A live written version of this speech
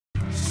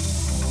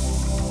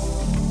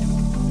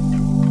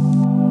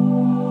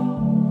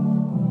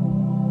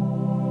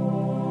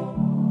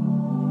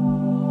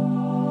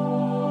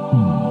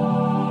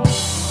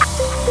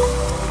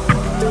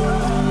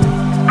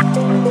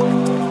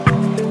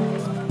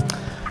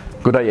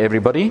Good day,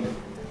 everybody.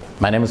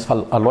 My name is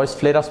Alois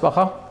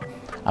Fledersbacher.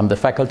 I'm the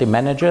faculty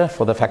manager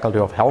for the Faculty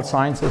of Health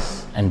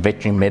Sciences and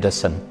Veterinary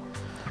Medicine.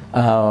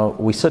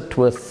 We sit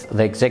with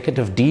the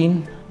executive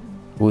dean,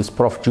 who is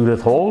Prof.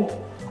 Judith Hall,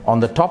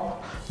 on the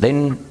top.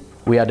 Then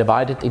we are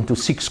divided into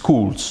 6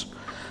 schools.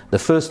 The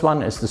first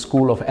one is the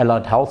School of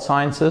Allied Health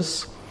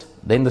Sciences,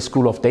 then the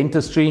School of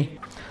Dentistry,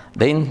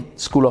 then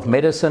School of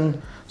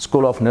Medicine,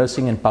 School of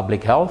Nursing and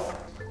Public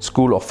Health,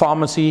 School of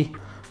Pharmacy,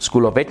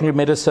 School of Veterinary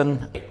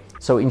Medicine.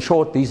 So in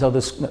short, these are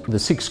the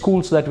 6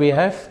 schools that we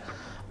have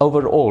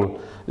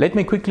overall. Let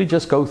me quickly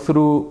just go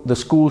through the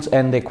schools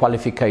and their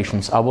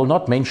qualifications. I will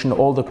not mention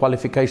all the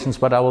qualifications,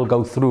 but I will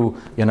go through,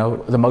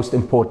 the most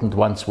important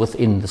ones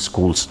within the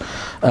schools.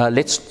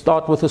 Let's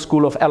start with the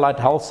School of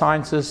Allied Health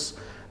Sciences,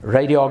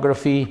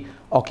 Radiography,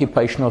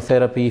 Occupational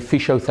Therapy,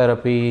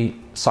 Physiotherapy,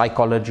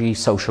 Psychology,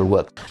 Social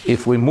Work.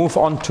 If we move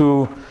on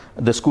to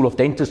the School of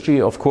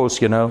Dentistry, of course,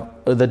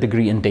 the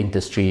degree in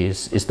dentistry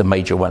is the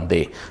major one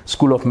there.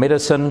 School of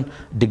Medicine,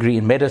 degree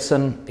in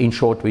medicine. In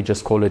short, we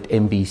just call it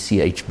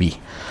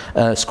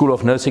MB-CHB. School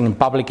of Nursing and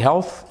Public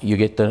Health, you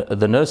get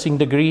the nursing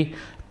degree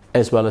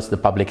as well as the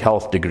public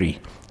health degree.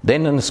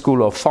 Then in the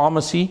School of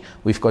Pharmacy,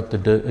 we've got the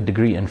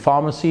degree in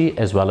pharmacy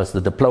as well as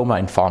the diploma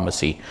in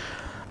pharmacy.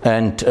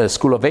 And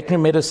School of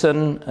Veterinary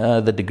Medicine,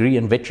 the degree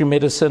in veterinary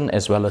medicine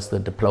as well as the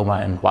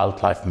diploma in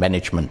wildlife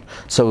management.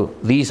 So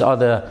these are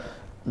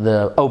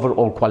the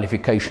overall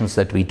qualifications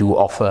that we do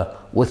offer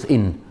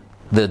within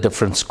the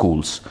different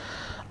schools.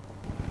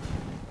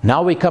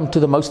 Now we come to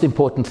the most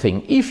important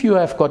thing. If you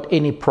have got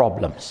any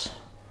problems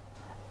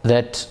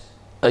that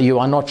you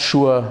are not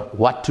sure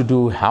what to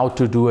do, how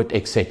to do it,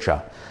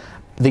 etc.,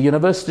 the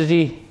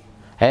university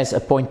has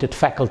appointed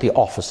faculty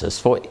officers.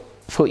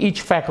 For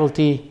each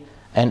faculty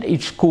and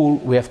each school,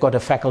 we have got a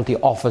faculty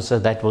officer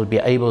that will be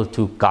able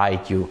to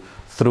guide you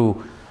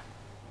through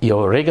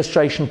your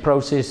registration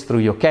process, through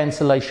your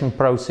cancellation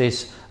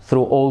process,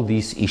 through all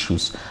these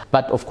issues.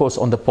 But of course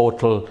on the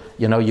portal,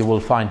 you will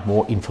find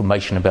more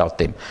information about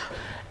them.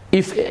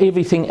 If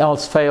everything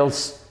else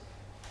fails,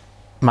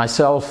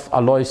 myself,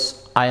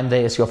 Alois, I am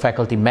there as your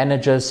faculty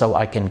manager, so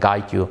I can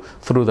guide you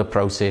through the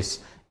process.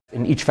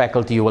 In each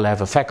faculty you will have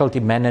a faculty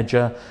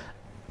manager.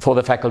 For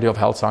the Faculty of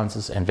Health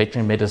Sciences and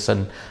Veterinary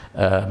Medicine,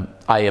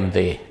 I am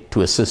there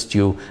to assist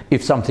you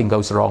if something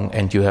goes wrong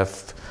and you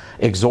have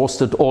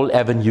exhausted all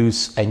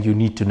avenues and you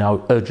need to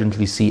now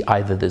urgently see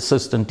either the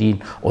assistant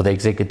dean or the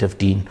executive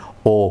dean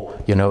or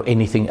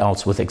anything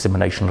else with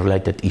examination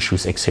related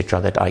issues,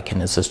 etc., that I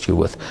can assist you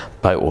with,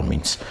 by all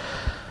means.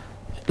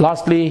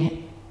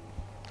 Lastly,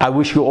 I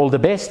wish you all the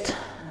best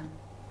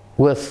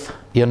with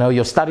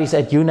your studies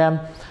at UNAM.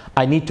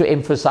 I need to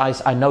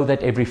emphasize, I know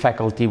that every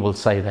faculty will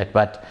say that,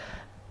 but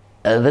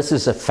this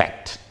is a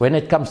fact. When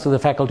it comes to the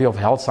Faculty of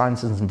Health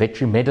Sciences and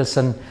Veterinary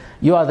Medicine,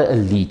 you are the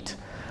elite.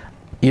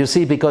 You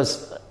see,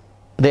 because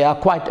there are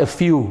quite a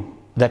few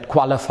that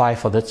qualify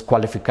for this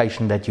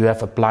qualification that you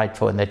have applied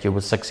for and that you were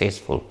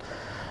successful.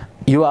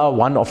 You are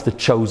one of the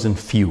chosen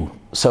few.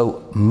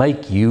 So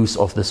make use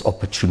of this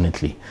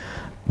opportunity.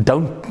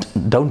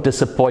 Don't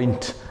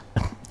disappoint,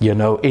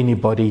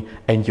 anybody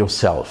and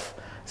yourself.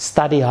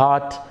 Study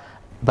hard,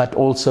 but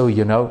also,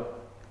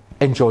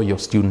 enjoy your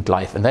student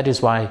life. And that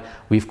is why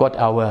we've got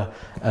our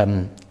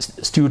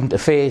student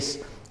affairs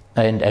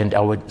and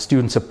our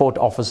student support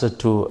officer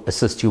to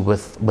assist you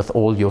with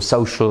all your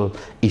social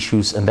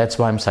issues. And that's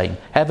why I'm saying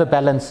have a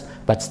balance,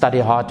 but study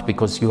hard,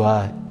 because you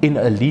are in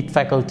elite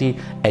faculty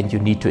and you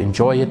need to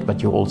enjoy it,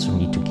 but you also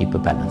need to keep a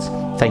balance.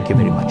 Thank you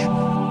very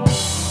much.